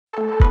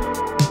Get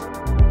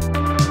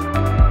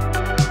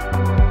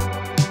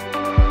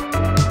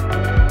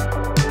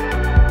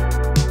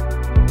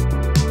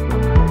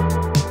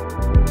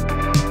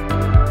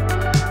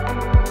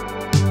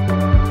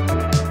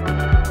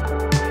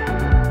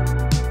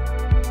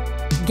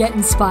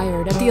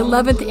inspired at the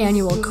 11th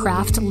Annual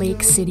Craft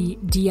Lake City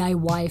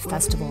DIY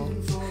Festival.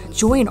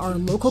 Join our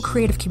local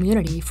creative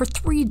community for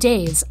 3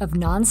 days of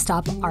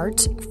nonstop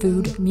art,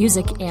 food,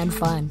 music, and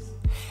fun.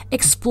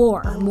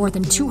 Explore more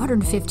than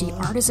 250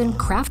 artisan,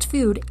 craft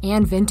food,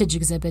 and vintage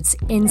exhibits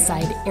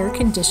inside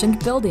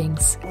air-conditioned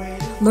buildings.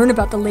 Learn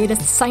about the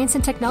latest science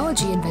and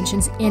technology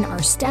inventions in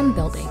our STEM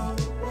building.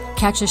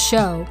 Catch a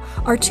show.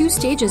 Our 2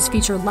 stages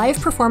feature live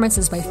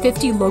performances by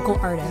 50 local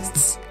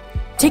artists.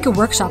 Take a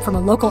workshop from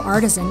a local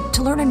artisan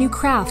to learn a new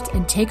craft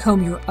and take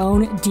home your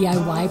own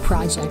DIY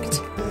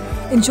project.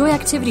 Enjoy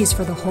activities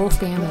for the whole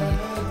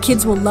family.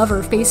 Kids will love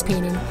our face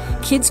painting,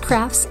 kids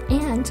crafts,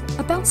 and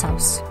a bounce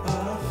house.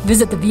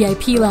 Visit the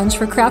VIP lounge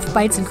for craft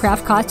bites and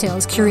craft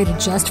cocktails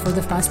curated just for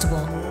the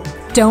festival.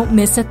 Don't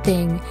miss a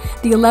thing.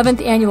 The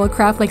 11th Annual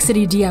Craft Lake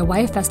City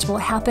DIY Festival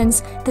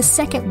happens the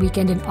second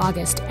weekend in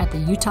August at the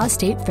Utah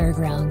State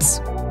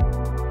Fairgrounds.